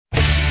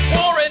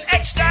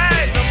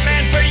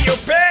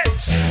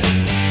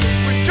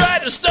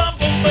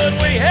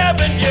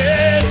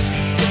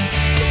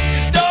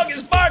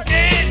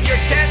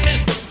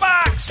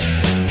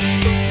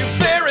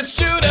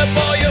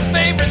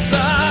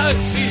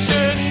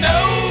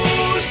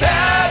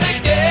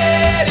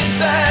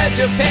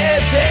your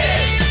pet's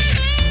head.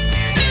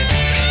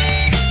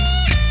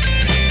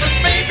 But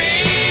maybe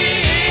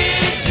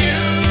it's you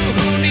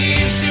who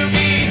needs to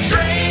be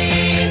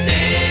trained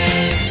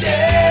instead.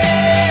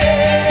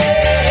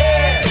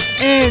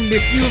 And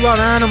if you love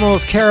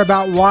animals, care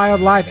about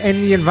wildlife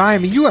and the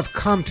environment, you have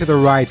come to the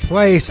right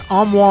place.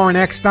 I'm Warren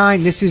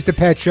Eckstein. This is The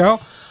Pet Show,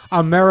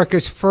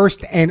 America's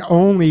first and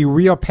only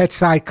real pet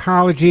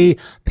psychology,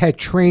 pet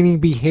training,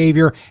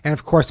 behavior, and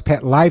of course,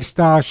 pet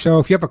lifestyle show.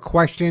 If you have a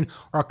question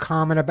or a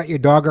comment about your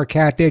dog or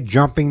cat, they're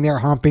jumping, they're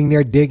humping,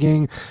 they're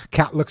digging.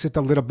 Cat looks at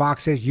the litter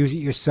box, says, use it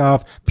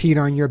yourself, peed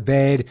on your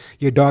bed.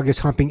 Your dog is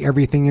humping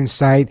everything in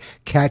sight.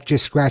 Cat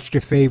just scratched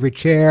your favorite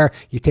chair.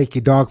 You take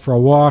your dog for a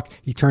walk.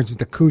 He turns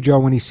into Cujo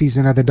when he sees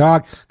another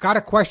dog. Got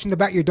a question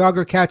about your dog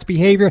or cat's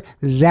behavior?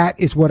 That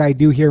is what I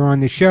do here on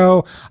the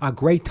show. A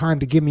great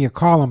time to give me a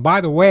call. And by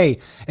the way,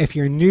 if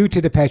you're new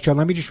to the Pet Show,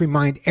 let me just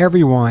remind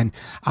everyone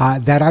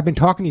that I've been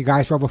talking to you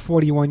guys for over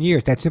 41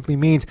 years. That simply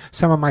means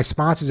some of my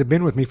sponsors have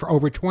been with me for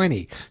over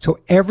 20. So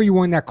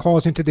everyone that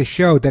calls into the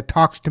show that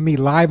talks to me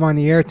live on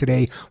the air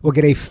today will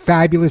get a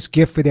fabulous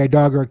gift for their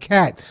dog or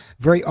cat.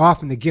 Very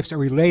often the gifts are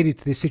related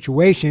to the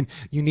situation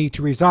you need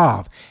to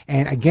resolve.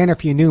 And again,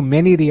 if you're new,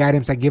 many of the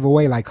items I give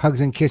away, like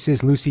Hugs and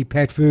Kisses, Lucy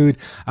Pet Food,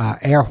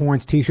 air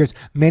horns, t-shirts,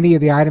 many of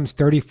the items,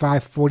 $35,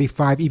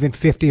 $45, even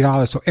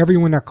 $50. So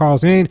everyone that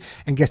calls in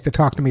and gets to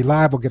talk to me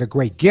live will get a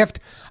great gift.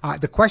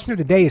 The question of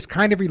the day is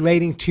kind of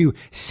relating to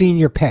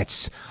senior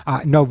pets.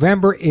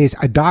 November is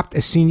Adopt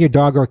a Senior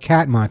Dog or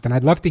Cat Month, and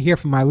I'd love to hear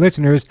from my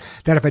listeners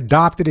that have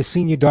adopted a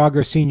senior dog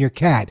or senior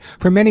cat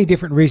for many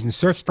different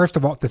reasons. First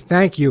of all, to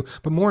thank you,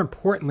 but more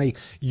importantly,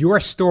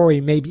 your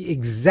story may be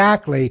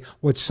exactly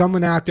what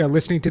someone out there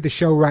listening to the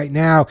show right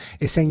now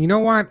is saying, you know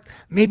what,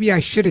 maybe I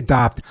should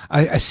adopt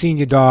a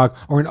senior dog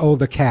or an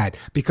older cat,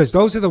 because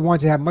those are the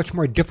ones that have much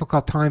more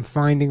difficult time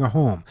finding a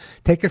home.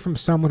 Take it from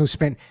someone who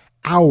spent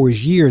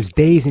hours, years,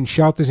 days in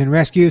shelters and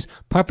rescues.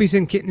 Puppies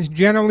and kittens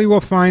generally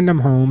will find them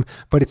home,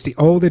 but it's the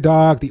older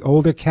dog, the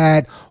older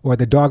cat, or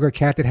the dog or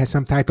cat that has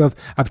some type of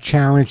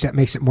challenge that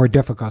makes it more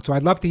difficult. So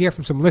I'd love to hear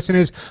from some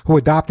listeners who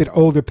adopted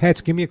older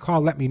pets. Give me a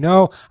call. Let me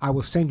know. I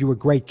will send you a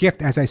great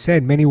gift. As I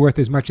said, many worth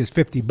as much as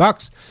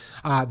 $50.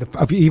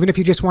 Even if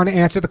you just want to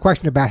answer the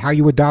question about how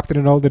you adopted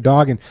an older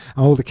dog and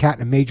an older cat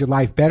and made your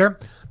life better.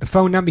 The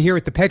phone number here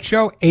at the Pet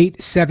Show,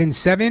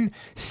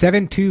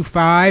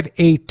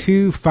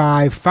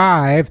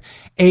 877-725-8255,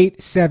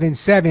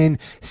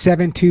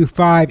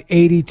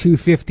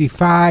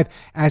 877-725-8255.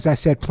 As I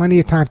said, plenty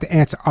of time to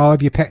answer all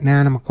of your pet and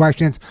animal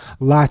questions.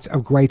 Lots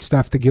of great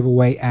stuff to give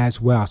away as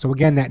well. So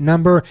again, that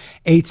number,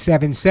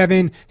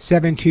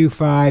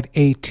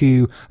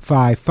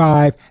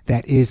 877-725-8255.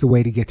 That is the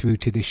way to get through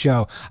to the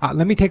show.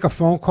 Let me take a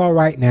phone call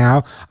right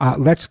now.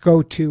 Let's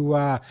go to,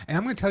 and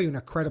I'm going to tell you an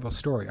incredible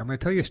story. I'm going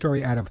to tell you a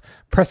story out of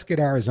Prescott,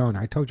 Arizona.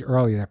 I told you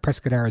earlier that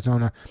Prescott,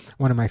 Arizona,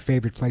 one of my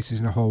favorite places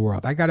in the whole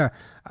world. I got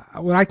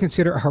what I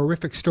consider a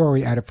horrific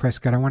story out of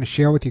Prescott I want to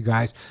share with you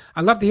guys.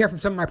 I'd love to hear from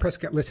some of my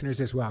Prescott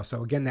listeners as well.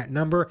 So again, that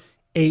number,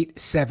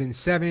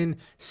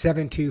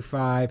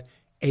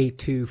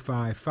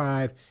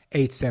 877-725-8255,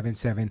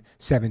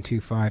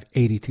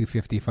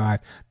 877-725-8255,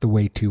 the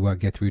way to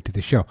get through to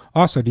the show.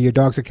 Also, do your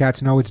dogs or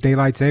cats know it's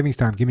daylight savings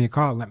time? Give me a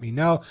call. Let me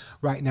know.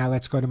 Right now,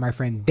 let's go to my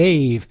friend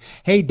Dave.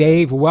 Hey,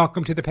 Dave,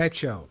 welcome to the Pet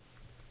Show.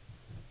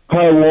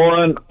 Hi,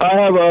 Warren. I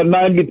have a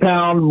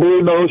 90-pound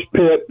blue-nosed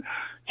pit.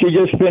 She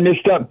just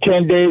finished up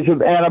 10 days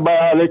of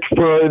antibiotics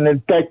for an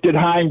infected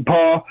hind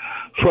paw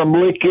from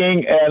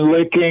licking and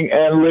licking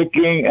and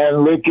licking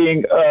and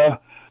licking.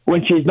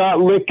 When she's not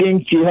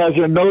licking, she has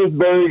her nose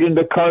buried in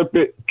the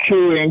carpet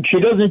chewing.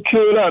 She doesn't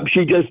chew it up.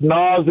 She just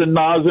gnaws and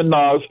gnaws and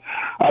gnaws.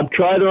 I've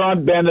tried her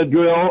on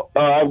Benadryl.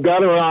 I've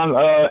got her on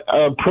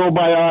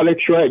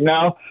probiotics right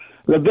now.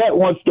 The vet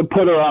wants to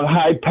put her on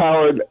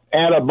high-powered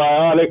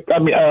antibiotic.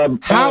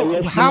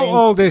 How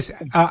old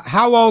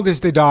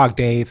is the dog,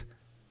 Dave?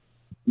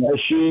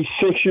 She's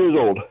 6 years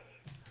old.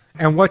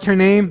 And what's her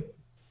name?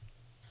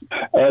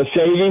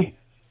 Sadie.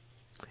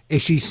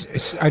 Is she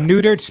a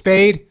neutered,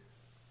 spayed?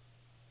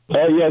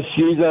 Yes,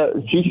 she's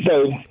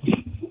spayed.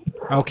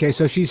 Okay,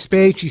 so she's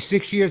spayed. She's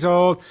 6 years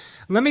old.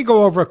 Let me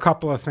go over a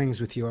couple of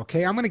things with you,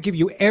 okay? I'm going to give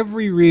you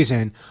every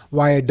reason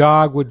why a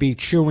dog would be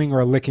chewing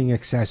or licking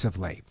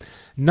excessively.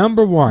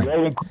 Number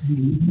one,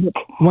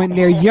 when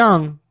they're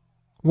young,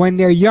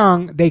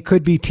 they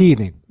could be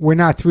teething. We're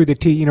not through the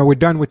teeth, we're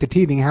done with the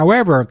teething.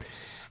 However,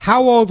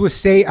 how old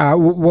was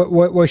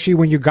was she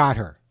when you got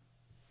her?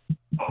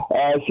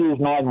 She was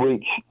 9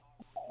 weeks.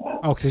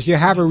 Oh, so you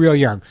have her real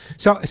young.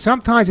 So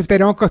sometimes if they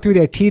don't go through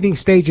their teething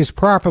stages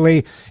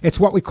properly, it's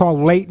what we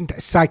call latent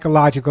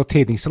psychological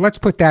teething. So let's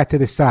put that to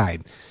the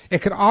side.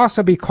 It could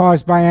also be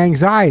caused by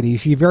anxiety.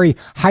 She's a very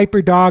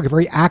hyper dog, a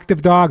very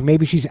active dog.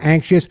 Maybe she's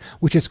anxious,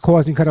 which is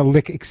causing her to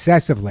lick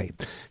excessively.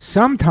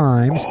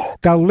 Sometimes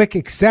they'll lick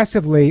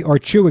excessively or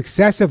chew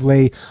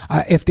excessively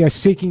if they're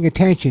seeking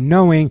attention,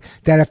 knowing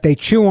that if they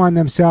chew on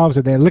themselves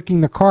or they're licking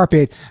the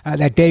carpet,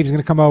 that Dave's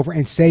going to come over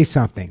and say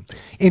something.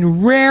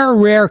 In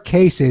rare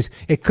cases,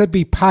 It could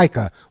be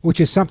pica, which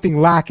is something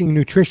lacking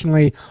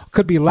nutritionally,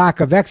 could be lack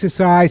of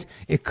exercise,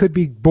 it could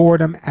be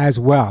boredom as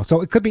well.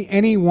 So it could be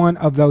any one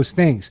of those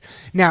things.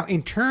 Now,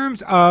 in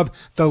terms of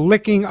the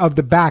licking of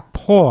the back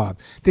paw,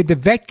 did the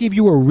vet give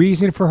you a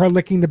reason for her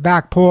licking the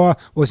back paw?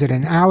 Was it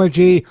an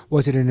allergy?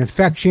 Was it an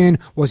infection?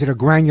 Was it a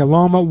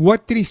granuloma?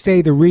 What did he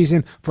say the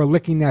reason for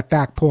licking that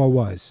back paw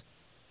was?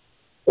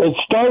 It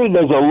started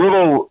as a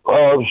little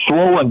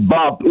swollen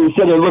bump. He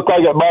said it looked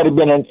like it might have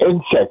been an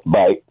insect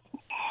bite.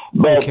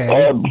 But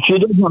Okay. she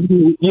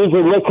doesn't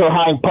usually lick her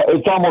hind paw.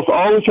 It's almost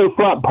always her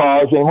front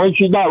paws. And when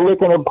she's not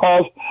licking her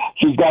paws,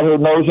 she's got her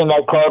nose in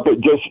that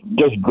carpet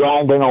just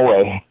grinding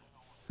away.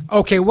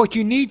 Okay, what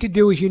you need to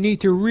do is you need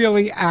to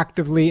really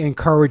actively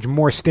encourage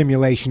more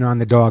stimulation on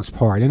the dog's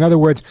part. In other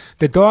words,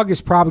 the dog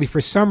is probably,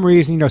 for some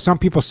reason, some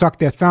people suck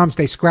their thumbs,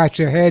 they scratch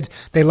their heads,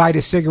 they light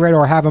a cigarette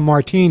or have a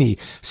martini.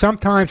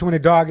 Sometimes when a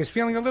dog is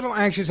feeling a little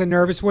anxious and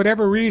nervous,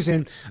 whatever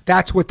reason,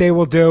 that's what they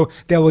will do.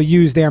 They will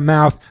use their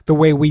mouth the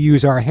way we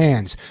use our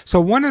hands. So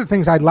one of the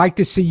things I'd like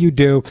to see you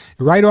do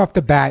right off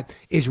the bat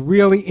is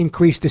really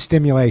increase the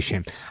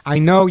stimulation. I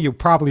know you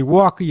probably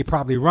walk her, you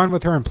probably run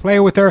with her and play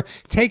with her.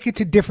 Take it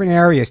to different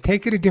areas.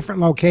 Take her to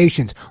different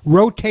locations.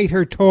 Rotate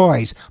her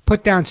toys.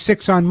 Put down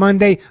 6 on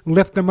Monday,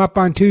 lift them up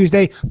on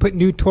Tuesday, put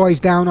new toys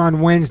down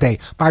on Wednesday.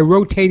 By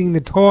rotating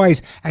the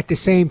toys at the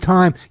same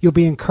time, you'll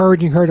be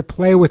encouraging her to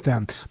play with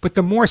them. But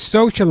the more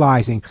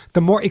socializing,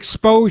 the more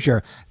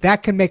exposure,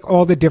 that can make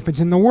all the difference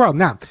in the world.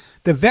 Now,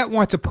 the vet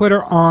wants to put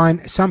her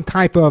on some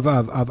type of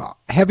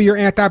heavier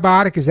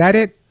antibiotic. Is that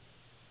it?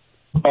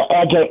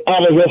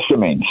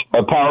 Antihistamines,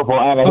 a powerful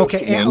antihistamine.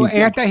 Okay,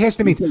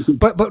 antihistamines.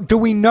 But do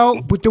we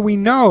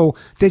know?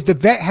 Has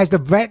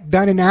the vet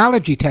done an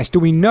allergy test? Do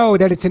we know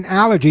that it's an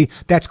allergy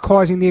that's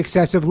causing the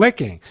excessive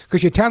licking?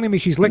 Because you're telling me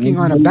she's licking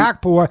on her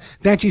back paw,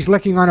 then she's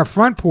licking on her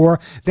front paw,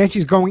 then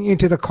she's going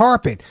into the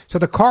carpet. So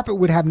the carpet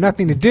would have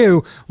nothing to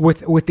do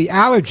with the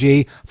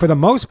allergy for the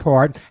most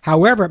part.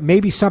 However,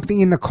 maybe something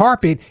in the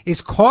carpet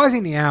is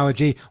causing the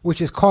allergy,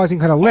 which is causing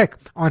her to lick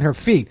on her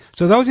feet.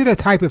 So those are the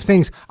type of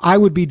things I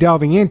would be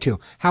delving into.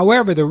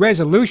 However, the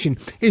resolution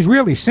is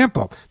really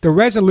simple. The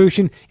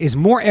resolution is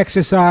more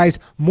exercise,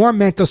 more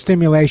mental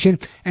stimulation,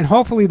 and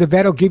hopefully the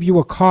vet will give you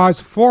a cause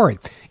for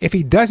it. If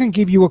he doesn't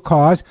give you a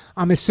cause,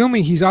 I'm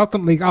assuming he's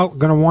ultimately going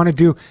to want to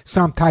do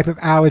some type of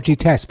allergy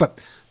test. But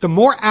the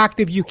more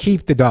active you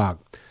keep the dog,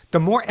 the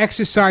more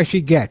exercise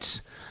she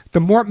gets, the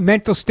more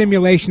mental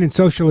stimulation and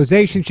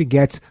socialization she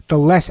gets, the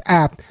less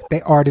apt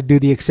they are to do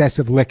the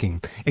excessive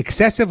licking.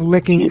 Excessive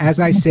licking,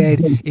 as I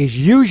said, is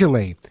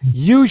usually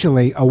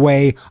a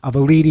way of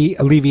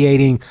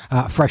alleviating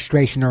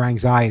frustration or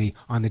anxiety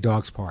on the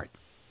dog's part.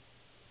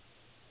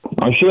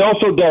 She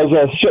also does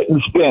sit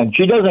and spin.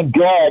 She doesn't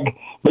drag,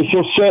 but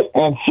she'll sit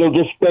and she'll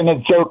just spin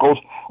in circles.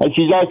 And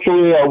she's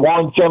actually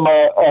worn some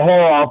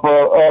hair off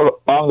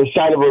on the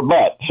side of her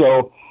butt.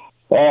 So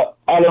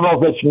I don't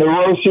know if it's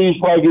neuroses,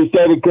 like you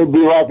said. It could be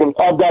like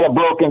I've got a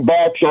broken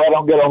back, so I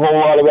don't get a whole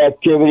lot of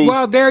activity.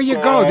 Well, there you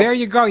go. There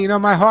you go.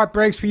 My heart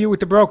breaks for you with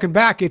the broken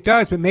back. It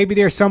does, but maybe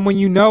there's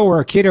someone or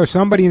a kid or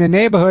somebody in the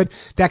neighborhood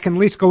that can at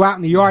least go out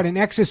in the yard and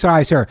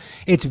exercise her.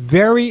 It's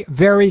very,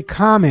 very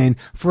common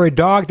for a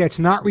dog that's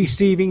not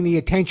receiving the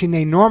attention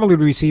they normally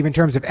receive in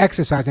terms of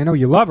exercise. I know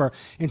you love her.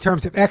 In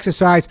terms of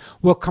exercise,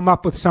 we'll come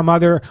up with some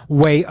other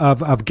way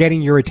of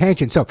getting your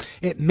attention. So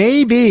it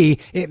may be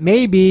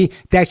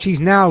that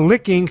she's now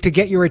licking to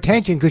get your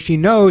attention because she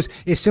knows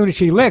as soon as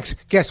she licks,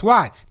 guess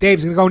what?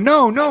 Dave's going to go,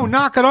 no,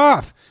 knock it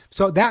off.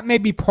 So that may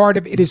be part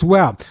of it as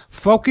well.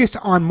 Focus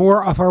on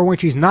more of her when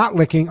she's not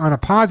licking on a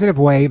positive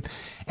way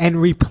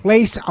and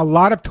replace a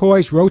lot of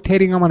toys,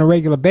 rotating them on a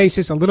regular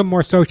basis, a little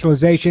more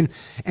socialization,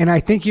 and I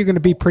think you're going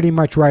to be pretty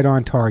much right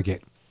on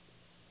target.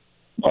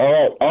 All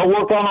right. I'll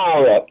work on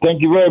all of that.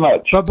 Thank you very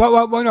much. But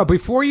no,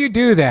 before you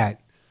do that,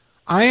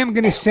 I am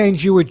going to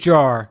send you a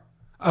jar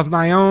of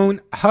my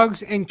own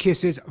Hugs and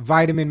Kisses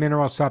vitamin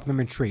mineral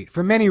supplement treat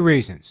for many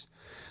reasons.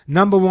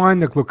 Number one,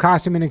 the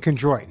glucosamine and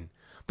chondroitin.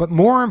 But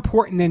more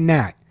important than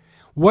that,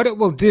 what it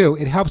will do,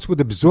 it helps with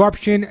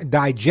absorption,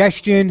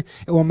 digestion.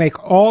 It will make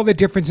all the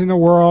difference in the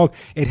world.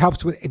 It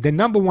helps with, the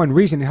number one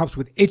reason, it helps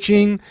with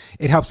itching.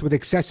 It helps with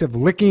excessive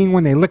licking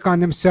when they lick on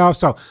themselves.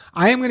 So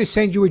I am going to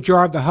send you a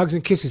jar of the Hugs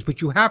and Kisses,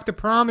 but you have to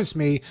promise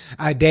me,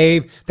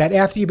 Dave, that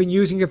after you've been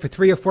using it for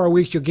 3 or 4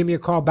 weeks, you'll give me a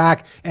call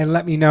back and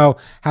let me know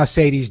how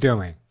Sadie's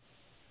doing.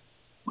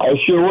 I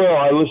sure will.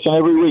 I listen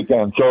every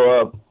weekend.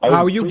 So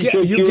you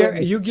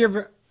give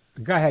her.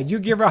 Go ahead. You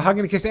give her a hug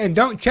and a kiss. And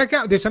don't check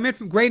out, there's some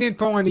great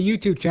info on the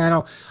YouTube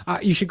channel.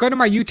 You should go to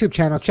my YouTube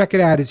channel. Check it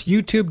out. It's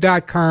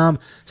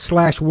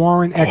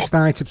youtube.com/Warren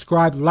Eckstein.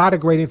 Subscribe. A lot of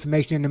great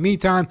information. In the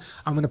meantime,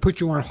 I'm going to put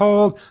you on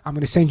hold. I'm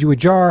going to send you a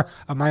jar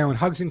of my own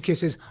Hugs and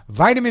Kisses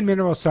vitamin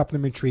mineral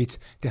supplement treats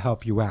to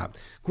help you out.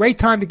 Great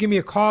time to give me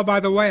a call, by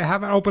the way. I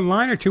have an open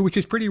line or two, which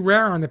is pretty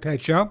rare on the Pet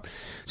Show.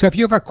 So if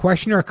you have a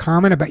question or a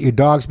comment about your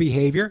dog's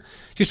behavior,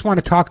 just want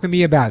to talk to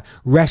me about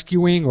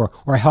rescuing or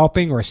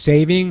helping or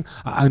saving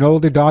an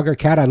older dog or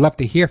cat, I'd love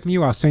to hear from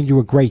you. I'll send you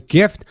a great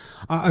gift.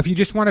 If you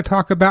just want to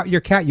talk about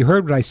your cat, you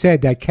heard what I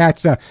said, that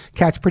cats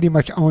pretty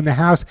much own the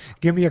house.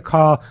 Give me a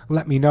call.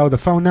 Let me know. The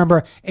phone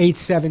number,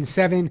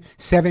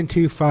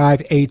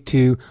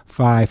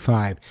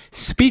 877-725-8255.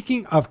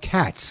 Speaking of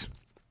cats,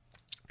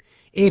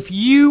 if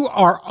you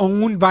are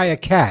owned by a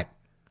cat,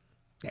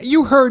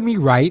 you heard me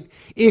right.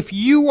 If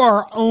you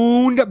are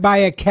owned by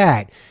a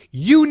cat,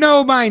 you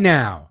know by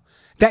now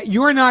that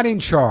you're not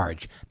in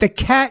charge. The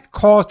cat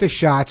calls the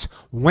shots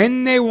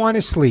when they want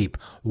to sleep,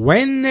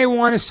 when they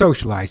want to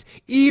socialize,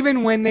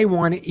 even when they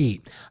want to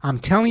eat. I'm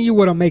telling you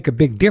what'll make a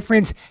big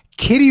difference.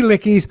 Kitty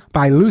Lickies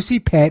by Lucy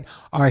Pet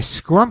are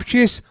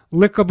scrumptious,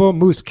 lickable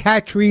mousse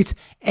cat treats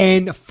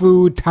and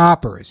food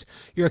toppers.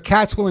 Your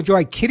cats will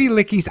enjoy Kitty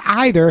Lickies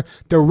either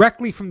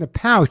directly from the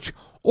pouch,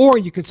 or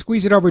you can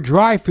squeeze it over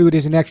dry food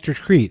as an extra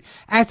treat.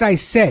 As I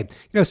said,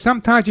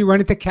 sometimes you run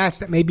into cats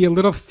that may be a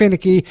little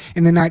finicky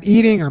and they're not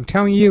eating. I'm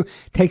telling you,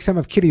 take some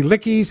of Kitty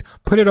Lickies,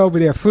 put it over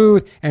their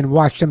food, and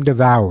watch them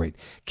devour it.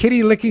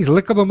 Kitty Lickies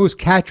Lickable Mousse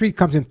Cat Treat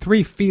comes in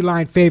 3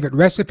 feline favorite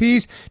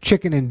recipes: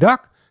 chicken and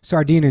duck,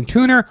 sardine and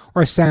tuna,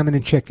 or salmon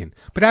and chicken.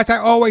 But as I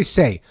always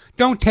say,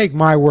 don't take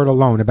my word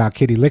alone about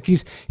Kitty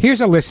Lickies.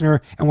 Here's a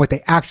listener and what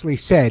they actually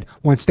said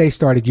once they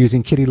started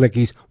using Kitty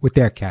Lickies with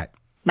their cat.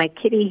 My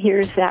kitty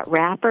hears that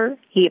wrapper.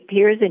 He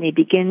appears and he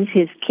begins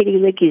his Kitty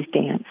Lickies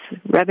dance,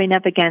 rubbing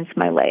up against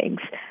my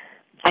legs.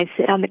 I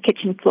sit on the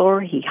kitchen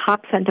floor. He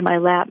hops onto my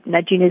lap,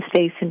 nudging his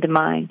face into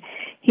mine.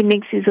 He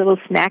makes these little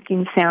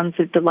smacking sounds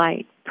of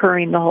delight,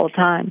 purring the whole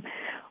time.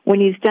 When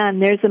he's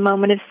done, there's a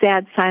moment of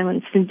sad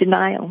silence and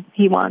denial.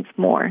 He wants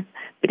more,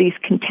 but he's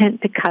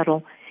content to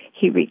cuddle.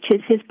 He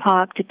reaches his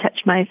paw to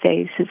touch my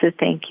face as a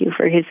thank you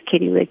for his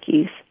Kitty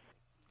Lickies.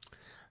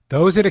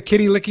 Those are the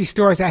Kitty Licky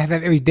stores I have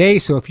every day.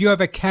 So if you have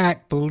a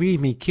cat,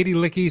 believe me, Kitty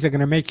Lickies are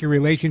going to make your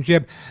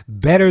relationship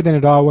better than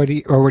it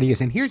already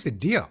is. And here's the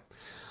deal.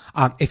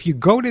 If you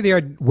go to their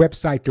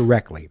website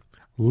directly,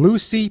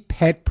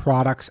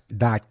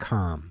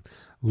 LucyPetProducts.com,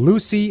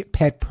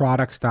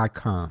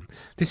 LucyPetProducts.com.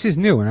 This is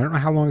new, and I don't know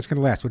how long it's going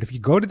to last. But if you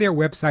go to their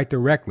website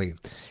directly,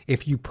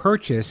 if you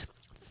purchase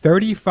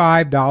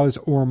 $35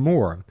 or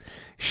more,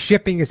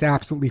 shipping is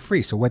absolutely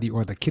free. So whether you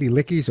order Kitty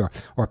Lickies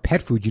or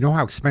pet food, you know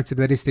how expensive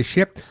that is to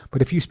ship.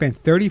 But if you spend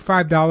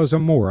 $35 or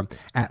more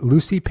at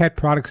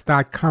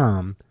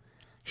LucyPetProducts.com,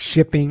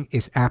 shipping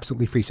is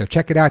absolutely free. So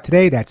check it out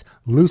today. That's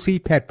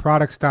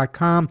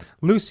LucyPetProducts.com,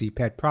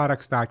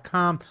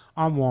 LucyPetProducts.com.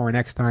 I'm Warren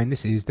Eckstein.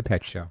 This is The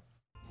Pet Show.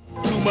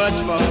 Too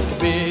much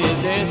monkey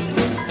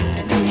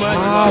business. Too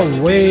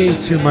much Way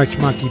too much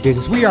monkey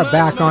business. We are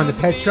back on The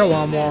Pet Show.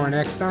 I'm Warren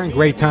Eckstein.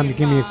 Great time to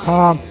give me a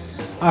call.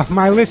 For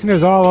my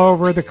listeners all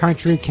over the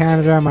country,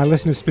 Canada, my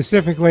listeners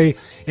specifically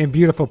in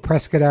beautiful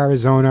Prescott,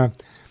 Arizona,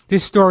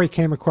 this story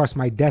came across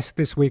my desk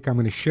this week. I'm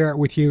going to share it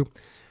with you.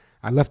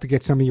 I'd love to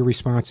get some of your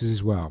responses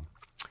as well.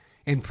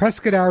 In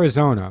Prescott,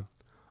 Arizona,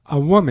 a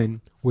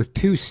woman with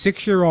 2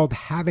 6-year-old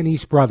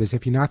Havanese brothers.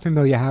 If you're not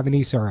familiar,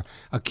 Havanese are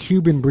a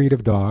Cuban breed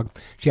of dog.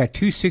 She had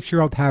 2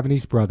 6-year-old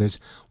Havanese brothers,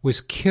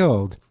 was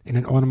killed in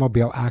an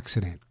automobile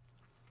accident.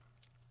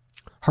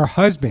 Her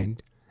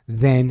husband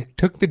then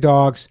took the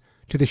dogs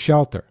to the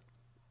shelter.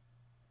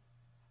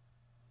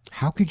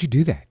 How could you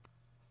do that?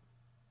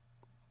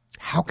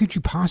 How could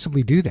you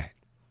possibly do that?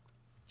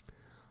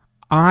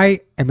 I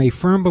am a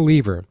firm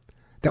believer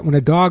that when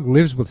a dog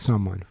lives with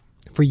someone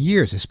for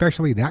years,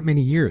 especially that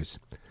many years,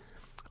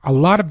 a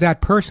lot of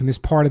that person is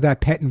part of that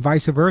pet and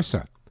vice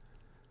versa.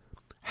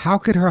 How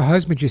could her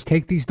husband just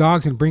take these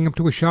dogs and bring them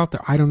to a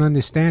shelter? I don't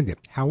understand it.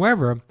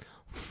 However,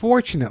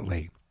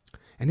 fortunately,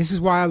 and this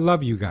is why I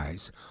love you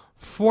guys,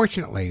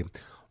 fortunately,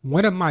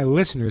 one of my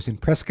listeners in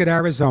Prescott,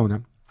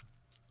 Arizona,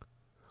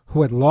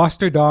 who had lost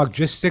her dog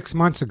just 6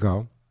 months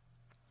ago,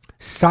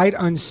 sight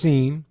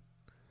unseen,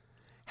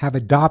 have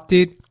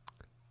adopted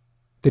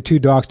the 2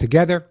 dogs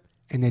together,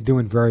 and they're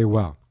doing very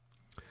well.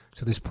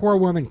 So this poor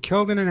woman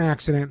killed in an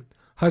accident,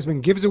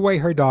 husband gives away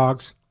her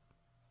dogs,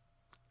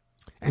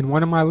 and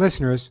one of my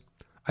listeners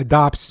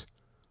adopts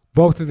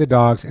both of the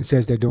dogs and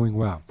says they're doing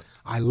well.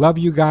 I love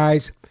you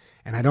guys,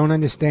 and I don't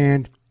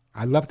understand.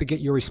 I'd love to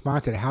get your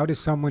response to how does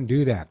someone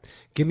do that?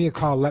 Give me a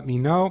call. Let me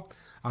know.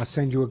 I'll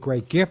send you a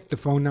great gift. The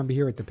phone number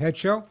here at the Pet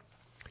Show,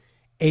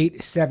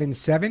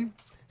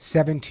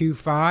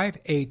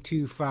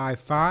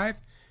 877-725-8255,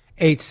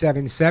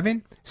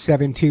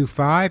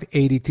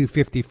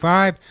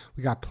 877-725-8255.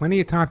 We got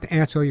plenty of time to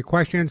answer all your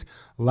questions.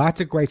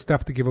 Lots of great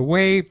stuff to give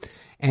away.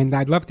 And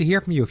I'd love to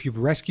hear from you. If you've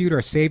rescued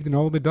or saved an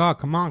older dog,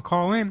 come on,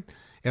 call in.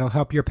 It'll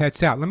help your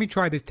pets out. Let me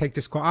try to take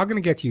this call. I'm going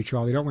to get to you,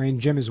 Charlie. Don't worry, and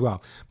Jim as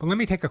well. But let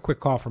me take a quick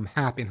call from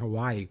Hap in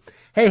Hawaii.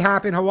 Hey,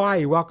 Hap in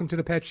Hawaii. Welcome to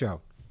the Pet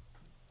Show.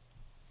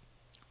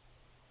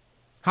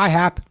 Hi,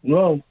 Hap.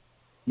 Well,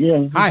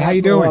 yeah. Hi, how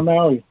you doing?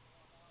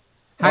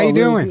 How you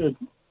doing? Good.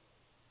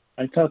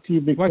 I talked to you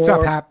before. What's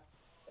up, Hap?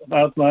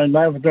 About my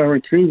Labrador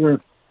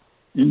Retriever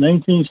In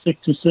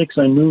 1966,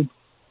 I moved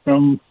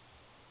from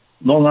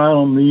Long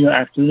Island, New York,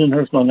 actually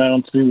Lyndhurst, Long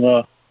Island,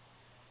 to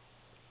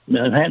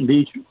Manhattan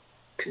Beach,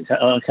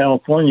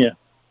 California.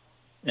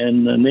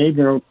 And the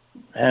neighbor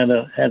had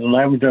a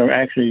Labrador.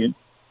 Actually,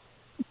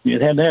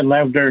 it had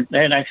Labrador. They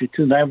had actually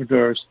two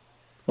Labradors,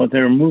 but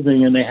they were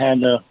moving, and they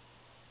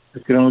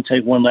could only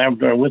take one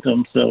Labrador with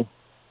them. So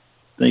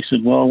they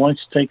said, "Well, why don't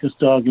you take this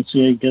dog and see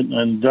how you get?"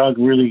 And the dog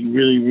really,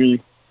 really,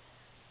 really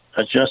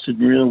adjusted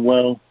real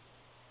well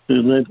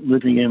to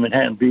living in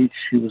Manhattan Beach.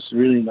 He was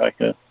really like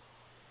a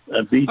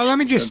beach. Oh, let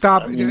me just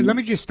stop. Let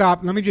me just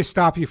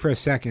stop you for a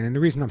second. And the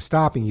reason I'm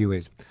stopping you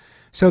is,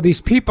 so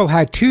these people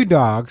had two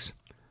dogs,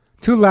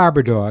 two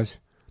Labradors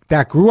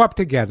that grew up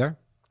together,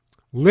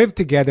 lived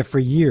together for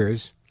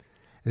years.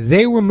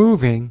 They were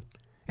moving,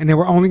 and they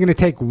were only going to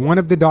take one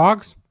of the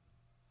dogs.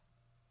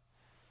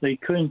 They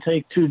couldn't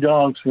take two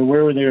dogs for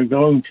wherever they were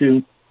going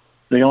to.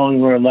 They only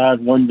were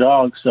allowed one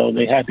dog, so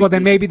they had to. Well,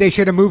 then maybe they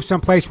should have moved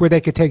someplace where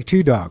they could take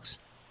two dogs.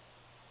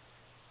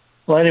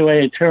 Well,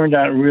 anyway, it turned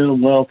out real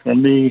well for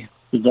me.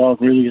 The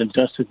dog really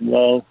adjusted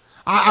well.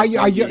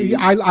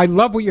 I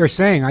love what you're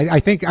saying. I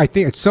think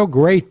it's so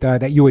great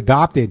that you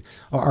adopted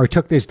or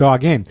took this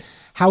dog in.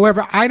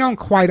 However, I don't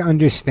quite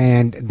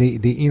understand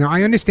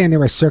I understand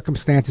there are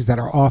circumstances that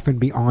are often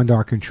beyond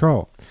our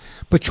control.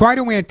 But try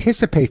to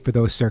anticipate for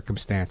those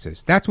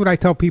circumstances. That's what I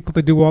tell people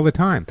to do all the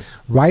time.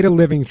 Write a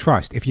living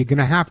trust. If you're going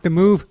to have to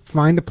move,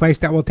 find a place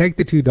that will take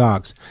the two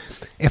dogs.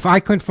 If I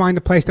couldn't find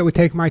a place that would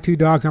take my two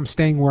dogs, I'm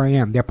staying where I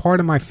am. They're part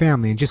of my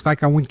family. And just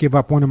like I wouldn't give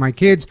up one of my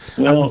kids,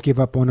 I wouldn't give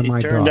up one of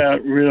my dogs. It turned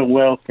out real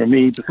well for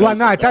me. Well,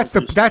 no, that's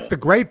the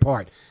great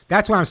part.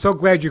 That's why I'm so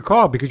glad you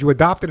called, because you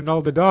adopted an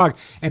older dog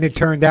and it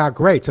turned out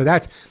great. So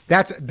that's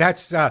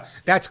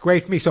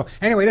great for me. So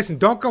anyway, listen,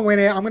 don't go in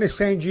there. I'm going to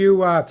send you.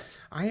 What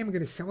do I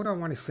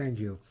want to send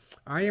you?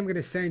 I'm going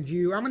to send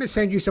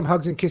you some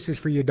hugs and kisses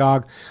for your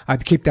dog to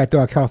keep that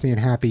dog healthy and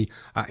happy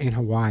in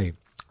Hawaii.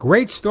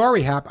 Great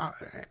story, Hap.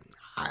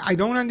 I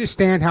don't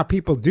understand how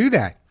people do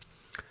that.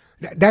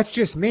 That's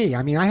just me.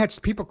 I mean, I had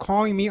people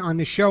calling me on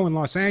the show in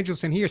Los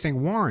Angeles and here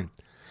saying, Warren,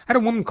 I had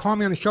a woman call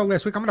me on the show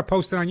last week. I'm going to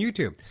post it on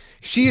YouTube.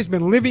 She has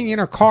been living in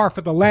her car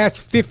for the last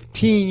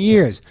 15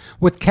 years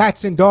with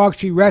cats and dogs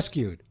she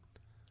rescued.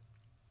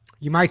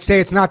 You might say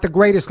it's not the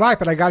greatest life,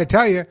 but I got to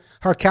tell you,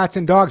 her cats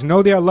and dogs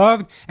know they're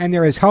loved and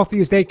they're as healthy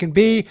as they can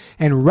be.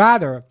 And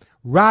rather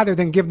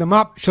than give them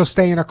up, she'll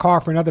stay in her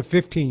car for another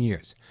 15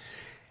 years.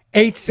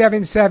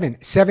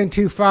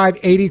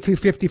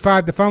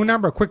 877-725-8255, the phone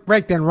number. A quick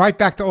break, then right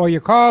back to all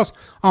your calls.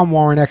 I'm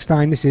Warren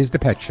Eckstein. This is The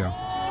Pet Show.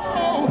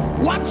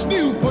 What's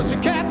new,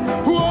 pussycat?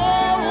 Whoa,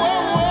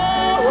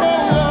 whoa, whoa,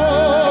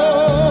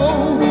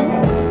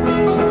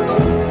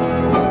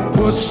 whoa.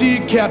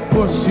 Pussycat,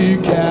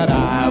 pussycat,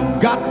 I've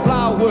got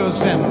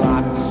flowers and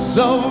lots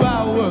of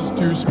hours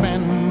to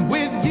spend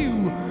with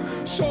you.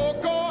 So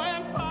go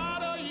and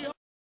powder your...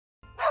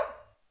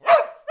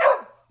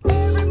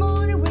 Every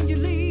morning when you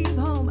leave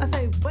home, I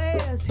say,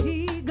 where's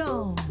he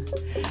gone?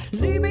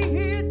 Leave me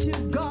here to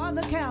guard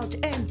the couch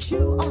and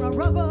chew on a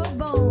rubber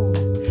bone.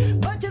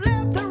 But you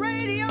left the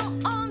radio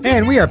on.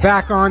 And we are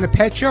back on The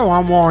Pet Show.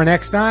 I'm Warren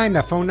Eckstein.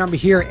 The phone number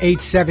here,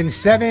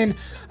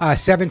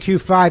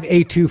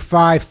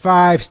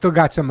 877-725-8255. Still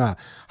got some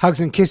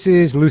hugs and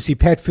kisses, Lucy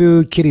pet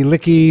food, kitty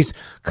lickies,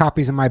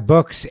 copies of my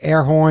books,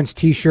 air horns,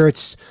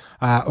 T-shirts,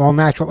 all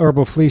natural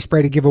herbal flea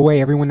spray to give away.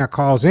 Everyone that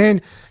calls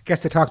in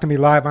gets to talk to me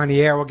live on the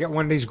air. We'll get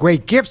one of these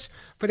great gifts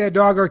for their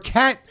dog or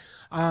cat.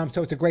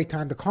 So it's a great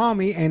time to call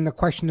me. And the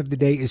question of the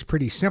day is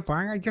pretty simple.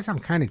 I guess I'm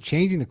kind of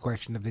changing the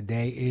question of the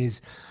day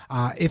is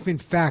if, in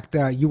fact,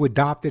 you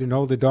adopted an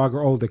older dog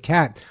or older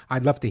cat,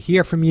 I'd love to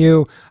hear from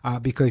you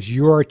because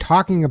you're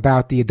talking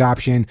about the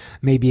adoption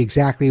may be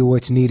exactly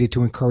what's needed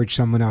to encourage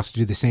someone else to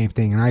do the same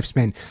thing. And I've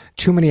spent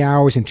too many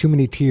hours and too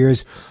many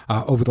tears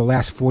over the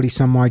last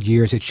 40-some-odd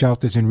years at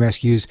shelters and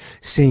rescues,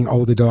 seeing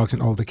older dogs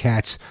and older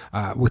cats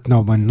with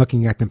no one,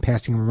 looking at them,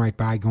 passing them right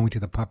by, going to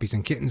the puppies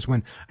and kittens,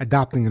 when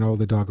adopting an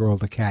older dog or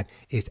older cat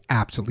is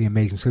absolutely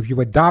amazing. So if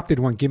you adopted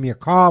one, give me a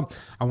call.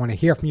 I want to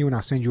hear from you, and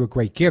I'll send you a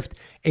great gift.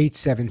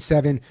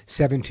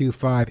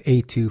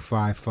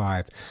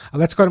 877-725-8255.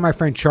 Let's go to my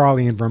friend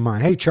Charlie in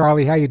Vermont. Hey,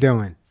 Charlie, how you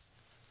doing?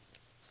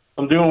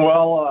 I'm doing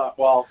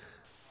well.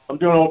 I'm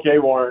doing okay,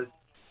 Warren.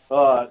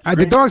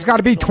 The dog's got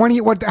to be 20.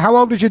 How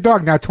old is your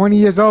dog now? 20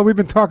 years old? We've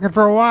been talking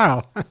for a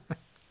while.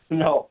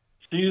 No,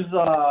 she's,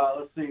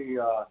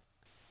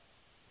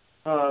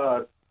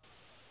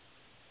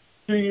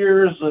 2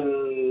 years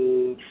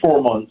and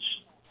 4 months.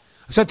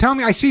 So tell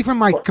me, I see from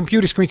my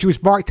computer screen she was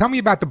barking. Tell me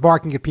about the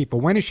barking at people.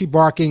 When is she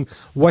barking?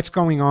 What's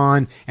going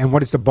on? And what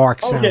does the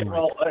bark sound like?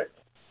 Well,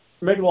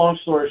 make a long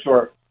story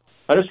short,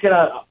 I just get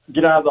out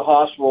of the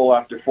hospital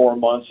after 4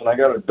 months, and I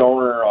got a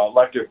donor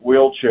electric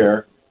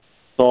wheelchair.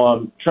 So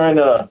I'm trying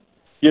to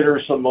get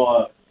her some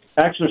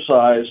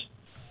exercise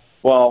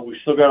while we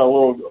still got a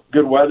little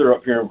good weather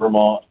up here in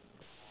Vermont.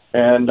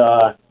 And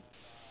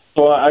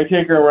so I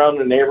take her around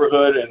the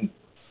neighborhood, and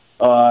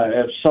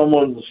if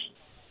someone's,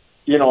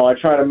 I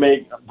try to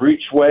make a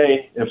breach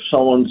way if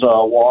someone's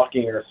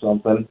walking or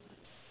something.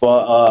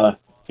 But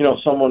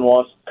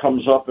someone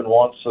comes up and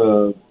wants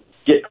to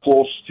get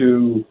close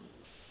to,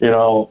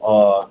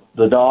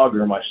 the dog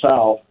or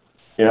myself.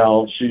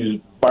 She's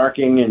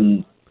barking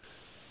and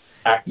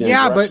acting.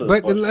 Yeah, but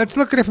let's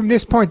look at it from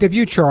this point of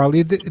view,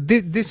 Charlie.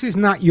 This is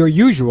not your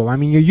usual. I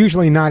mean, you're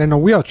usually not in a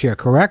wheelchair,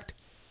 correct?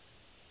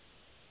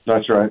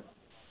 That's right.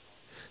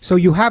 So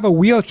you have a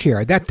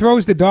wheelchair. That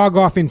throws the dog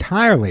off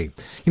entirely.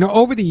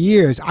 Over the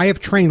years, I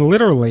have trained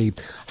literally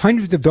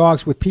hundreds of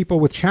dogs with people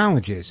with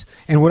challenges.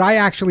 And what I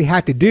actually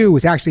had to do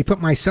was actually put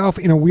myself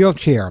in a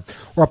wheelchair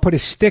or put a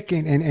stick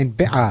in and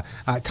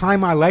tie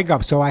my leg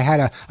up so I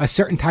had a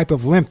certain type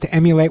of limp to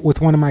emulate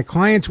what one of my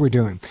clients were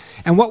doing.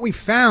 And what we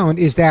found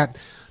is that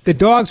the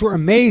dogs were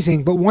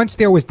amazing, but once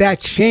there was that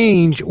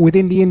change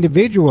within the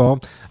individual,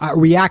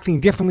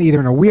 reacting differently, either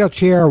in a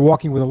wheelchair or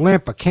walking with a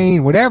limp, a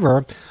cane,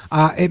 whatever,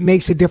 it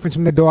makes a difference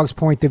from the dog's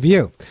point of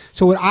view.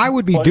 So what I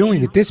would be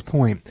doing at this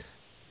point,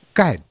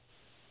 go ahead.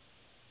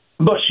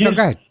 But she's, no,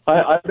 go ahead.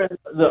 I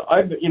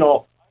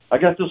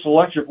got this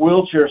electric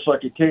wheelchair so I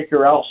could take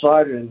her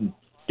outside and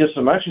get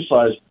some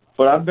exercise.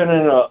 But I've been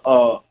in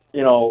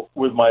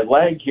with my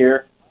leg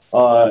here,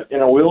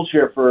 in a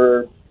wheelchair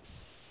for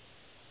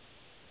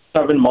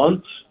 7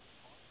 months.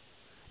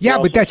 Yeah,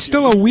 but that's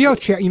still a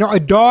wheelchair. A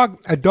dog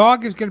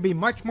is going to be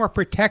much more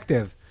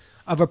protective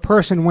of a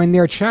person when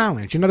they're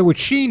challenged. In other words,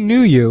 she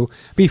knew you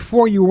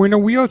before you were in a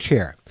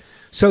wheelchair.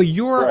 So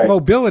your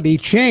mobility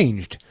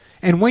changed.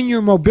 And when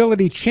your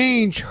mobility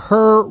changed,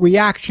 her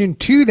reaction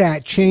to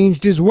that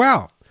changed as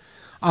well.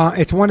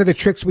 It's one of the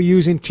tricks we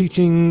use in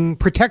teaching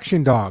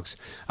protection dogs,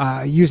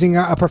 using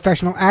a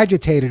professional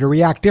agitator to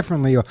react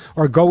differently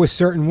or go a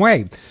certain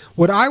way.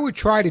 What I would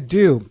try to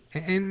do,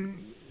 and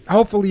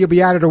hopefully you'll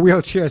be out of the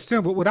wheelchair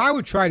soon, but what I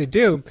would try to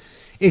do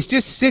is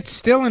just sit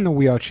still in the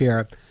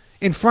wheelchair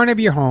in front of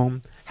your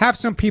home, have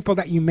some people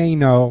that you may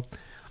know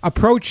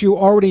approach you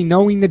already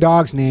knowing the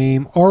dog's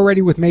name,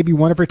 already with maybe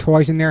one of her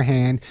toys in their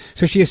hand.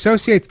 So she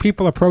associates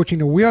people approaching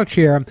the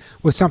wheelchair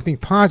with something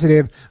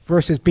positive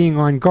versus being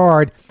on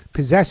guard,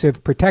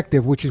 possessive,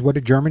 protective, which is what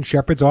a German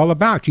Shepherd's all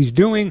about. She's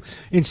doing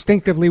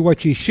instinctively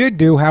what she should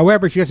do.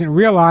 However, she doesn't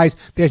realize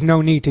there's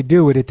no need to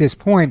do it at this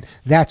point.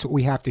 That's what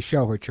we have to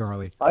show her,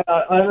 Charlie. I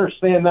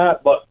understand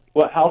that, but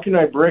how can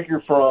I break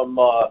her from,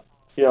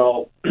 say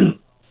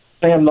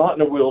I'm not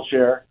in a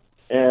wheelchair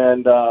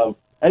and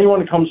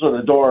anyone who comes to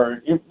the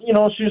door,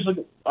 she's like,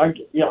 I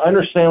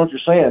understand what you're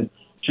saying.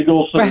 She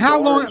goes to but the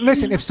how door long,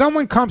 listen, if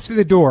someone comes to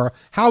the door,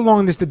 how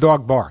long does the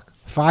dog bark?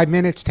 5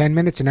 minutes, 10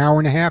 minutes, an hour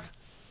and a half?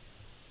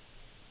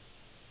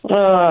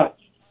 I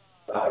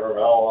don't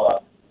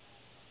know.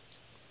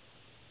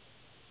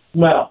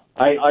 Well,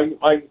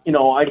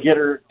 I get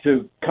her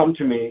to come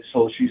to me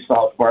so she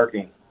stops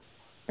barking.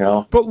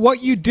 But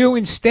what you do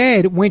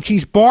instead, when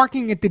she's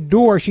barking at the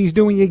door, she's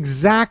doing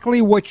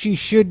exactly what she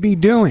should be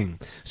doing.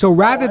 So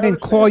rather than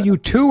call you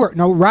to her,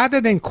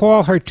 rather than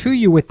call her to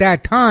you at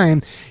that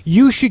time,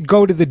 you should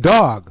go to the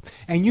dog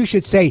and you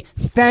should say,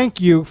 "Thank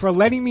you for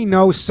letting me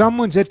know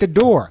someone's at the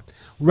door,"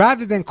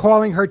 rather than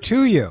calling her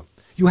to you.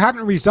 You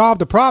haven't resolved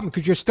the problem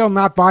because you're still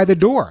not by the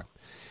door.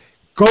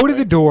 Go to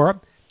the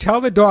door, tell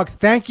the dog,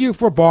 "Thank you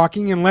for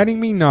barking and letting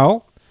me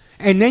know,"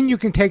 and then you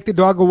can take the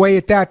dog away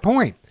at that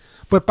point.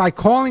 But by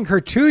calling her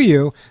to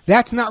you,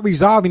 that's not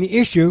resolving the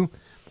issue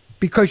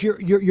because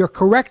you're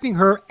correcting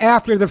her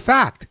after the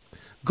fact.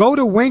 Go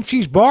to when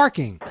she's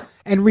barking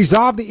and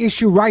resolve the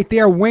issue right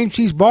there when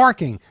she's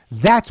barking.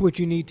 That's what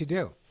you need to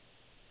do.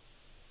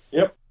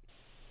 Yep.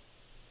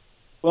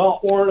 Well,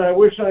 Warren, I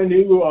wish I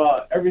knew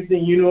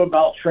everything you knew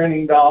about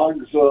training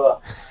dogs.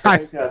 I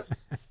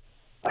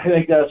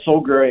think that's so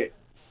great.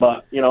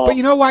 But you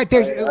know what?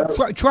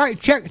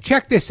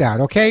 Check this out,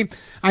 okay?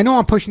 I know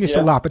I'm pushing this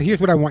a lot, but here's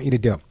what I want you to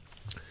do.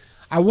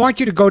 I want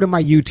you to go to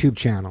my YouTube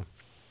channel.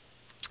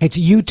 It's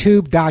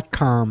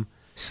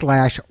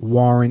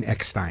youtube.com/Warren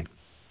Eckstein.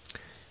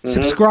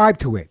 Subscribe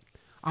to it.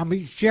 I'll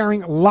be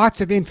sharing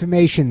lots of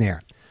information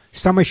there.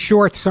 Some are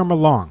short, some are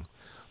long.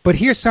 But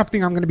here's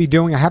something I'm going to be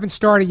doing. I haven't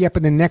started yet,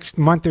 but in the next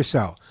month or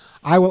so,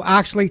 I will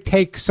actually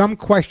take some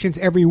questions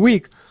every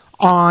week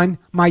on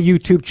my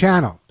YouTube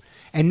channel.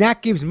 And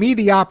that gives me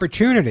the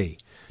opportunity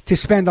to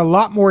spend a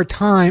lot more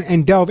time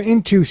and delve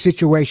into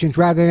situations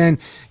rather than,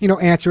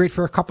 answer it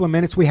for a couple of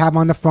minutes we have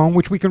on the phone,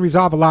 which we can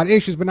resolve a lot of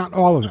issues, but not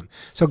all of them.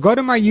 So go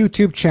to my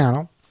YouTube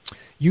channel,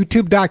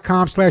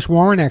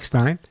 youtube.com/Warren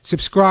Eckstein.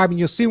 Subscribe, and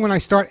you'll see when I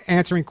start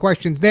answering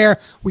questions there,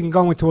 we can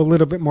go into a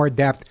little bit more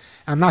depth.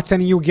 I'm not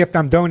sending you a gift.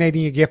 I'm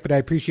donating you a gift, but I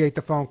appreciate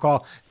the phone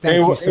call.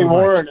 Thank you so much.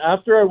 Warren,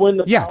 after I win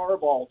the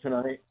Powerball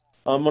tonight,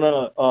 I'm going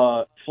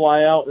to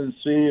fly out and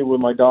see you with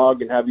my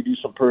dog and have you do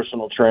some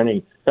personal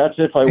training. That's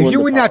if I win. If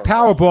you win that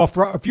Powerball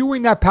for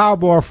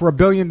 $1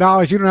 billion,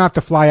 you don't have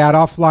to fly out.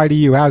 I'll fly to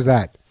you. How's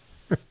that?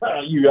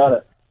 You got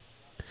it.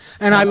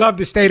 And I love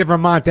the state of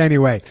Vermont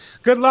anyway.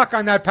 Good luck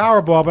on that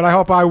Powerball, but I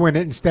hope I win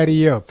it instead of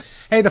you.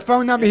 Hey, the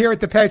phone number here at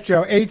the Pet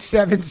Show,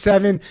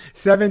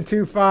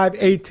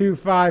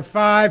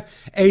 877-725-8255,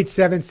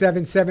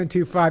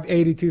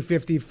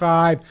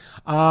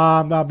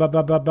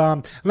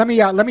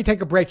 877-725-8255. Let me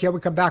take a break here. We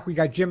come back. We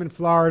got Jim in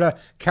Florida,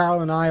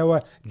 Carol in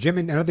Iowa,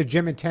 another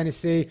Jim in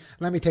Tennessee.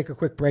 Let me take a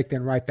quick break,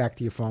 then right back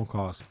to your phone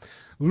calls.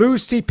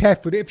 Lucy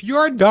Pet Food. If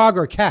your dog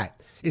or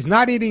cat is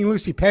not eating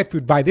Lucy Pet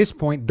Food by this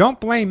point, don't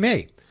blame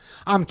me.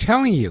 I'm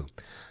telling you,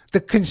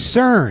 the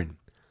concern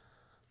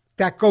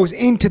that goes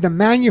into the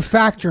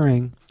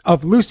manufacturing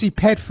of Lucy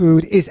Pet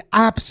Food is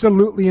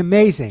absolutely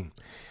amazing.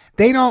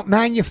 They don't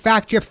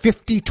manufacture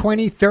 50,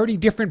 20, 30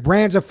 different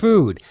brands of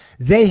food.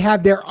 They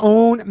have their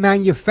own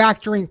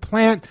manufacturing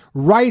plant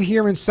right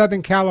here in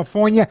Southern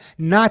California,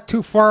 not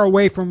too far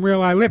away from where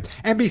I live.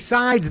 And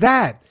besides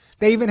that,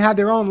 they even have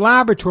their own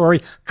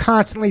laboratory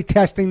constantly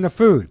testing the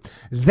food.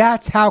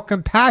 That's how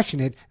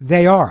compassionate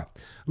they are.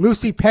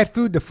 Lucy Pet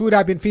Food, the food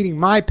I've been feeding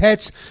my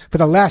pets for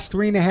the last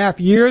 3.5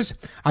 years.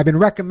 I've been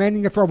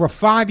recommending it for over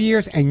 5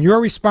 years, and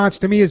your response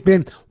to me has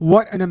been,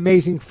 what an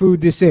amazing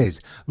food this is.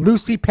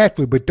 Lucy Pet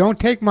Food. But don't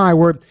take my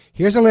word.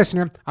 Here's a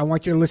listener. I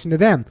want you to listen to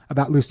them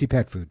about Lucy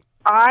Pet Food.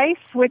 I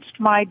switched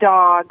my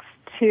dogs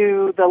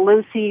to the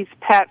Lucy's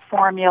Pet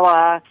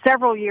formula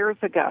several years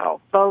ago.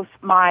 Both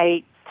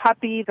my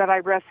puppy that I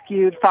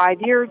rescued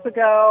 5 years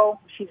ago.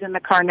 She's in the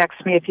car next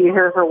to me if you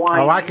hear her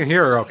whine. Oh, I can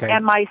hear her okay.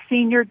 And my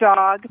senior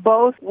dog,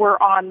 both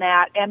were on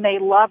that, and they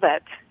love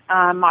it.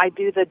 I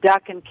do the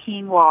duck and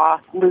quinoa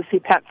Lucy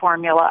Pet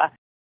formula.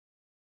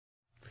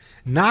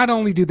 Not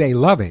only do they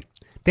love it,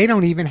 they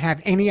don't even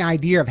have any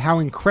idea of how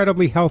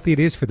incredibly healthy it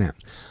is for them.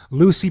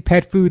 Lucy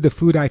Pet Food, the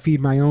food I feed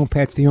my own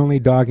pets, the only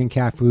dog and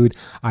cat food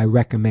I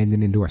recommend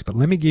and endorse. But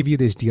let me give you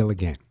this deal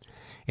again.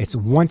 It's a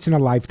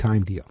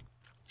once-in-a-lifetime deal.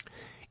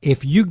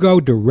 If you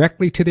go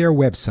directly to their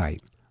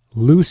website,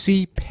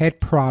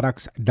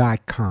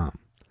 LucyPetProducts.com,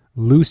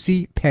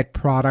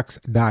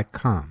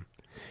 LucyPetProducts.com,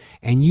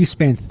 and you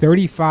spend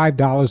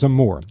 $35 or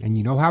more, and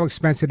you know how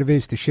expensive it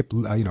is to ship,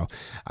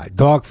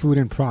 dog food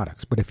and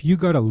products. But if you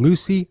go to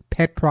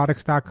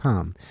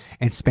LucyPetProducts.com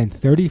and spend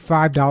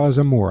 $35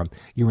 or more,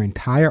 your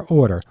entire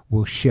order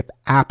will ship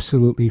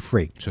absolutely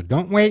free. So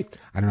don't wait.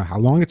 I don't know how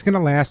long it's going to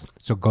last.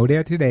 So go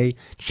there today.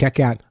 Check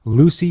out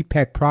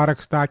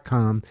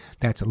LucyPetProducts.com.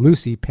 That's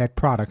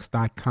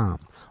LucyPetProducts.com.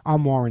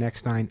 I'm Warren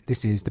Eckstein.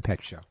 This is The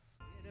Pet Show.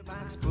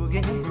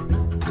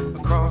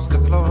 Across the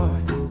floor.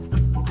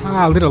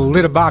 Little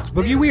litter box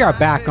boogie. We are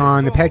back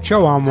on The Pet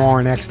Show. I'm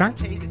Warren Eckstein.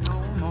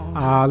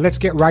 Let's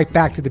get right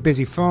back to the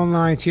busy phone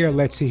lines here.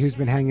 Let's see who's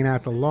been hanging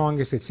out the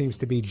longest. It seems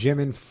to be Jim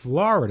in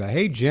Florida.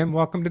 Hey, Jim,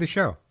 welcome to the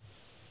show.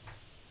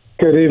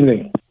 Good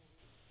evening.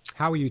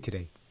 How are you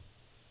today?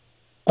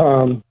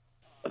 Kind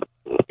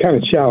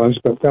of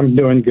challenged, but I'm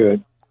doing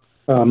good.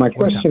 My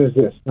question is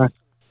this.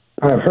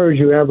 I've heard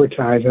you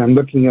advertise, and I'm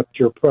looking up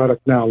your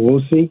product now,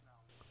 Lucy.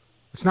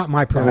 It's not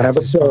my product. I have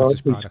a dog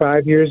who's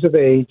 5 years of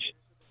age.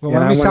 Well,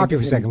 let me stop you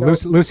for a second.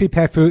 Lucy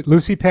Pet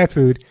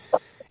Food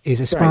is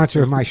a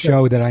sponsor of my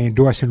show that I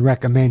endorse and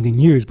recommend and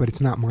use, but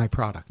it's not my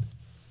product.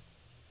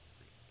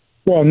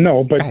 Well,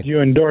 no, but you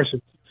endorse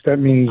it. That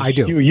means I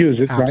do. You use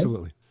it,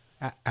 Absolutely.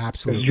 right?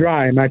 Absolutely. It's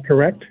dry, am I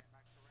correct?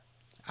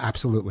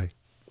 Absolutely.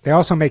 They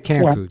also make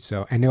canned food,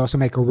 and they also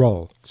make a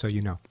roll, so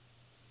you know.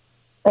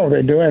 Oh,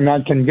 they do, and I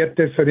can get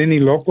this at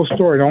any local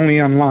store, and only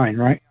online,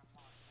 right?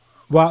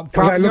 Well,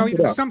 probably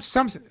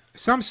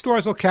some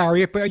stores will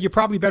carry it, but you're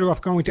probably better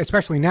off going to,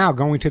 especially now,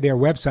 going to their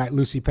website,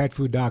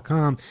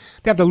 LucyPetFood.com.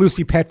 They have the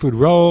Lucy Pet Food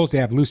rolls, they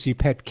have Lucy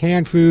Pet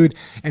canned food,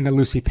 and the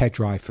Lucy Pet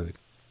dry food.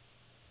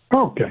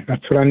 Okay,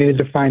 that's what I needed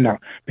to find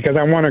out, because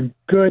I want a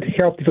good,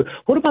 healthy food.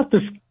 What about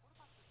this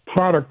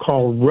product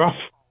called Rough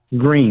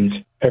Greens?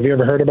 Have you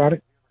ever heard about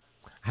it?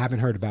 I haven't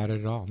heard about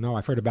it at all. No,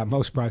 I've heard about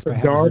most products, but I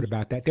haven't heard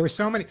about that. There are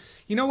so many.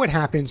 You know what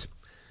happens?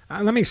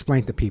 Let me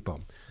explain to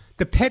people.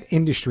 The pet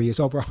industry is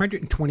over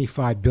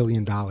 $125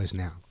 billion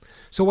now.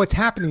 So what's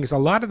happening is a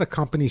lot of the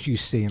companies you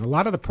see and a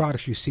lot of the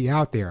products you see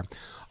out there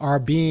are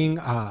being,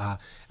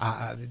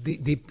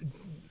 the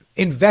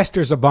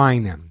investors are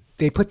buying them.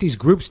 They put these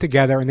groups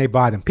together and they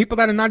buy them. People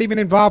that are not even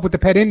involved with the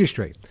pet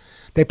industry.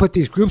 They put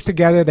these groups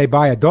together, they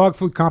buy a dog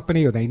food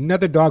company or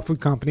another dog food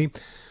company.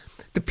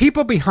 The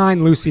people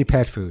behind Lucy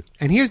Pet Food,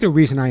 and here's the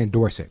reason I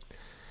endorse it.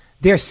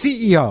 Their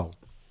CEO,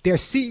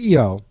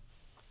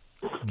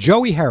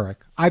 Joey Herrick,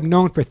 I've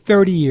known for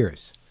 30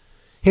 years.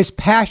 His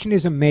passion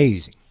is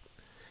amazing.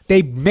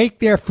 They make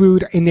their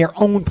food in their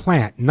own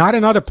plant, not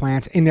in other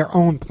plants, in their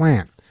own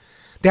plant.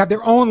 They have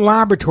their own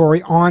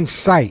laboratory on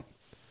site.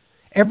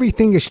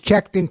 Everything is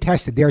checked and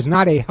tested. There's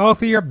not a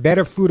healthier,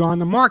 better food on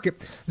the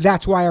market.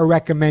 That's why I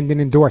recommend and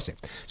endorse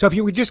it. So if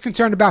you were just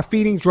concerned about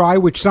feeding dry,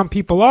 which some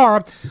people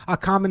are, a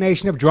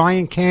combination of dry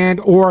and canned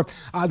or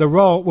the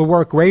roll will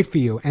work great for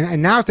you.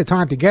 And now's the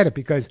time to get it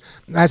because,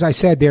 as I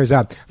said, there's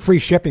free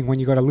shipping when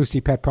you go to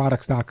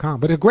LucyPetProducts.com.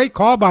 But a great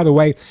call, by the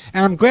way,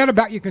 and I'm glad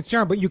about your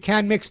concern, but you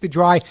can mix the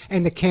dry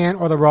and the can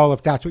or the roll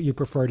if that's what you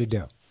prefer to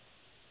do.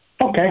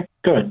 Okay,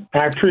 good.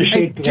 I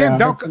appreciate Hey, Jim,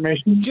 the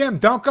information. Jim,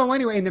 don't go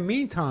anywhere. In the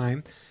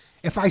meantime,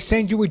 if I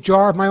send you a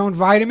jar of my own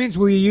vitamins,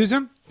 will you use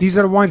them? These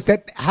are the ones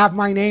that have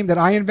my name that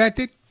I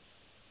invented.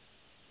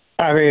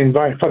 I mean,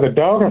 for the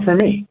dog or for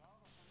me?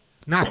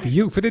 Not for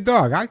you, for the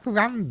dog.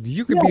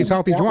 You can be as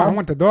healthy as you want. I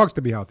want the dogs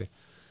to be healthy.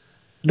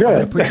 Good. I'm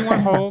going to put you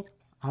on hold.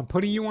 I'm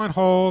putting you on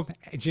hold,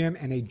 Jim,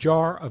 and a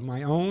jar of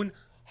my own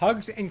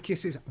Hugs and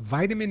Kisses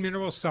vitamin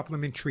mineral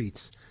supplement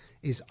treats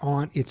is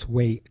on its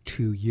way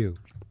to you.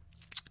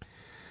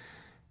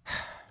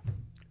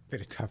 Been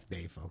a tough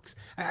day, folks.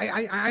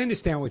 I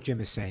understand what Jim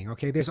is saying.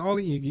 Okay, there's all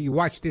you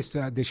watch this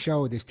show,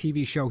 this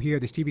TV show here,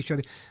 this TV show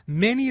there.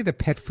 Many of the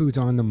pet foods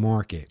on the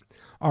market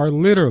are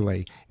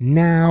literally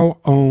now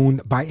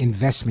owned by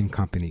investment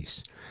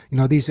companies. You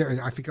know, these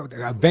are, I forget,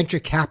 venture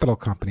capital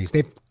companies.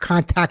 They've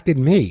contacted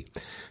me.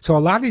 So a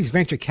lot of these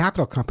venture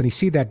capital companies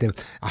see that the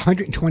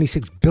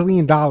 $126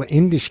 billion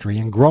industry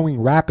and growing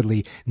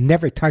rapidly,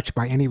 never touched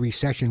by any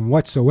recession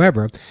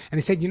whatsoever. And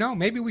they said, you know,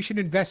 maybe we should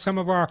invest some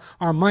of our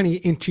money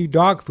into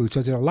dog food.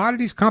 So there's a lot of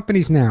these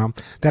companies now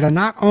that are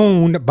not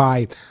owned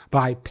by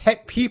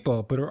pet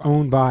people, but are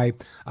owned by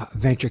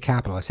venture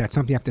capitalists. That's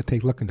something you have to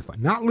take a look into.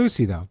 Not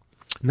Lucy, though.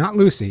 Not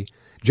Lucy.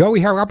 Joey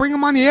Herrick. I'll bring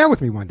him on the air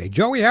with me one day.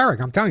 Joey Herrick.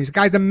 I'm telling you, this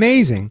guy's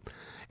amazing.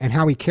 And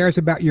how he cares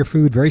about your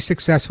food. Very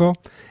successful.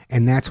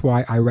 And that's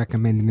why I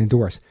recommend and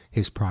endorse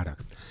his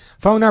product.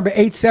 Phone number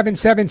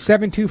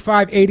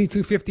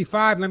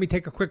 877-725-8255. Let me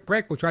take a quick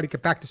break. We'll try to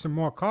get back to some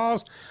more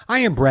calls. I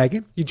am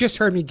bragging. You just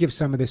heard me give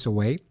some of this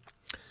away.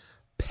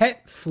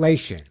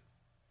 Petflation.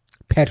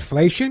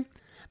 Petflation,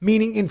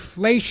 meaning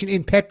inflation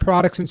in pet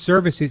products and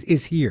services,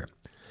 is here.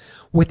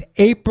 With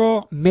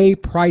April-May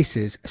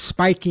prices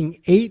spiking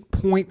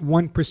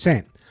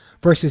 8.1%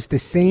 versus the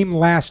same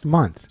last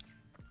month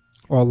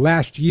or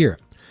last year.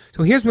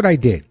 So here's what I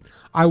did.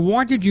 I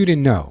wanted you to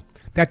know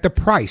that the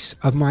price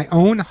of my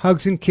own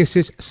Hugs and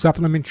Kisses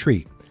supplement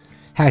treat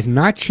has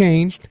not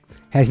changed,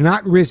 has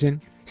not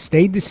risen,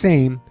 stayed the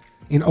same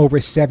in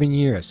over 7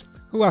 years.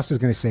 Who else is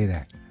going to say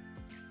that?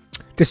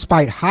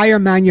 Despite higher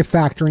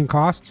manufacturing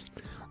costs,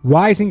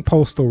 rising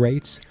postal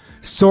rates,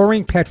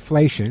 soaring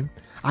petflation,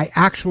 I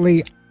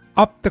actually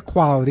upped the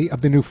quality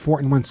of the new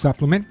 4-in-1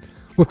 supplement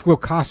with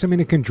glucosamine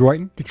and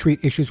chondroitin to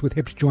treat issues with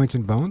hips, joints,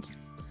 and bones.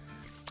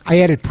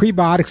 I added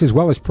prebiotics as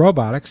well as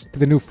probiotics to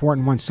the new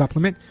 4-in-1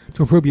 supplement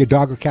to improve your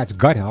dog or cat's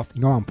gut health. You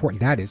know how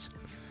important that is.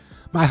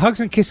 My Hugs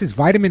and Kisses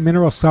vitamin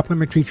mineral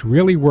supplement treats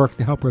really work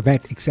to help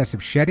prevent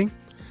excessive shedding,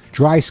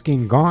 dry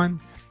skin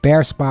gone,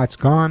 bare spots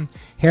gone,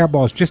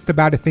 hairballs just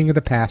about a thing of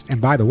the past.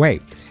 And by the way,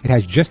 it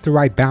has just the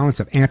right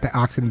balance of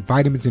antioxidant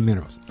vitamins and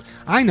minerals.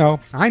 I know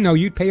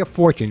you'd pay a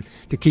fortune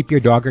to keep your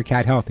dog or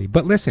cat healthy.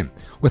 But listen,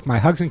 with my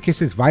Hugs and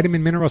Kisses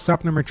vitamin mineral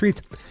supplement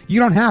treats, you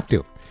don't have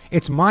to.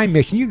 It's my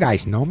mission. You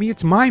guys know me.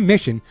 It's my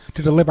mission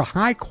to deliver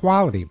high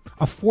quality,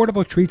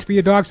 affordable treats for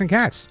your dogs and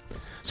cats.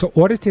 So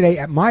order today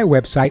at my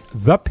website,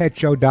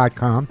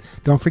 thepetshow.com.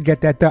 Don't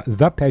forget that,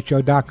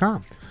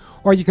 thepetshow.com.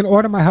 Or you can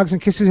order my Hugs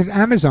and Kisses at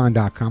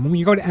Amazon.com. And when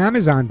you go to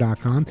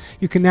Amazon.com,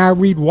 you can now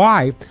read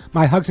why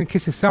my Hugs and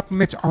Kisses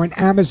supplements are an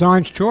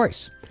Amazon's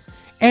choice.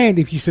 And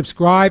if you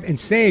subscribe and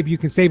save, you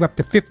can save up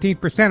to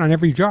 15% on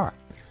every jar.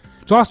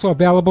 It's also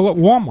available at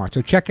Walmart.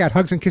 So check out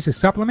Hugs and Kisses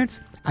supplements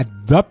at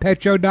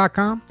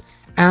thepetshow.com,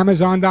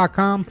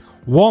 Amazon.com,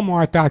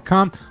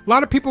 Walmart.com. A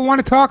lot of people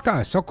want to talk to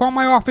us, so call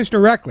my office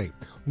directly.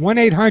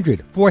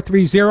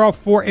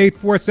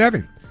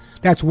 1-800-430-4847.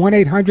 That's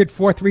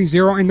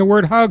 1-800-430 in the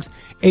word HUGS,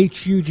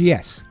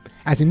 H-U-G-S.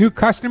 As a new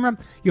customer,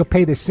 you'll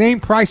pay the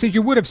same price as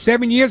you would have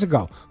 7 years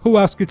ago. Who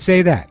else could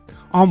say that?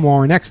 I'm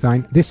Warren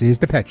Eckstein. This is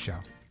The Pet Show.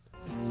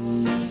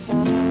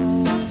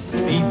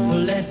 People,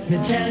 let me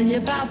tell you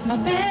about my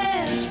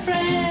best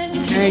friend.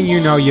 And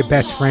you know your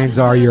best friends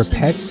are your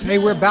pets. Hey,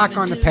 we're back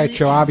on The Pet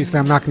Show. Obviously,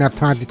 I'm not going to have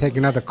time to take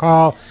another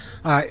call.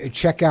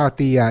 Check out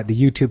the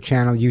YouTube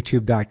channel,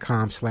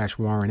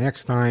 youtube.com/Warren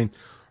Eckstein,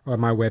 or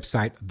my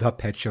website,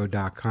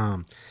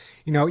 thepetshow.com.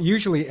 You know,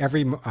 usually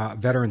every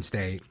Veterans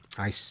Day,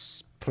 I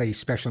play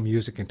special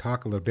music and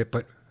talk a little bit,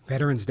 but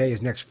Veterans Day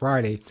is next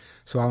Friday,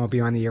 so I won't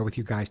be on the air with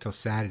you guys till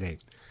Saturday.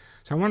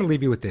 So I want to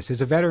leave you with this.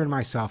 As a veteran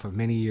myself of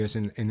many years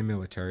in the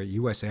military,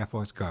 U.S. Air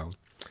Force Go,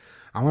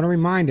 I want to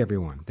remind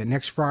everyone that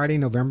next Friday,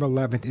 November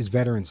 11th, is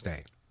Veterans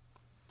Day.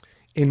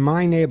 In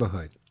my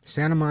neighborhood,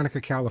 Santa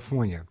Monica,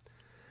 California,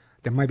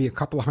 there might be a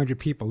couple of hundred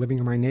people living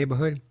in my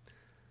neighborhood.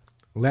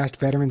 Last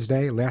Veterans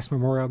Day, last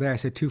Memorial Day, I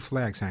said 2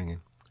 flags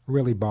hanging.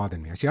 Really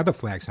bothered me. I see other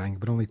flags hanging,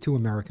 but only 2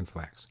 American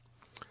flags.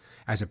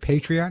 As a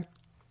patriot,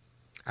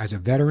 as a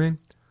veteran,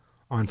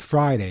 on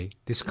Friday,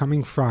 this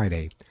coming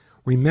Friday,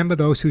 remember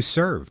those who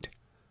served.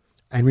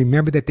 And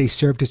remember that they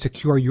served to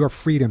secure your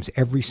freedoms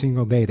every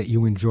single day that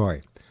you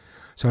enjoy.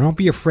 So don't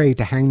be afraid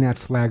to hang that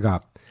flag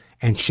up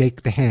and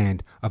shake the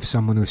hand of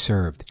someone who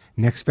served.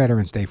 Next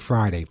Veterans Day,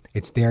 Friday,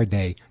 it's their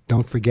day.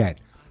 Don't forget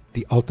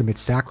the ultimate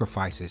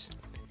sacrifices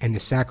and the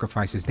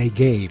sacrifices they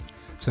gave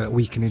so that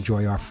we can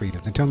enjoy our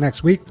freedoms. Until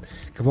next week,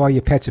 give all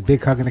your pets a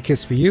big hug and a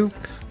kiss for you,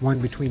 one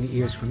between the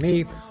ears for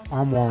me.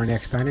 I'm Warren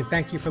Eckstein, and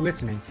thank you for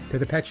listening to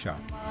The Pet Show.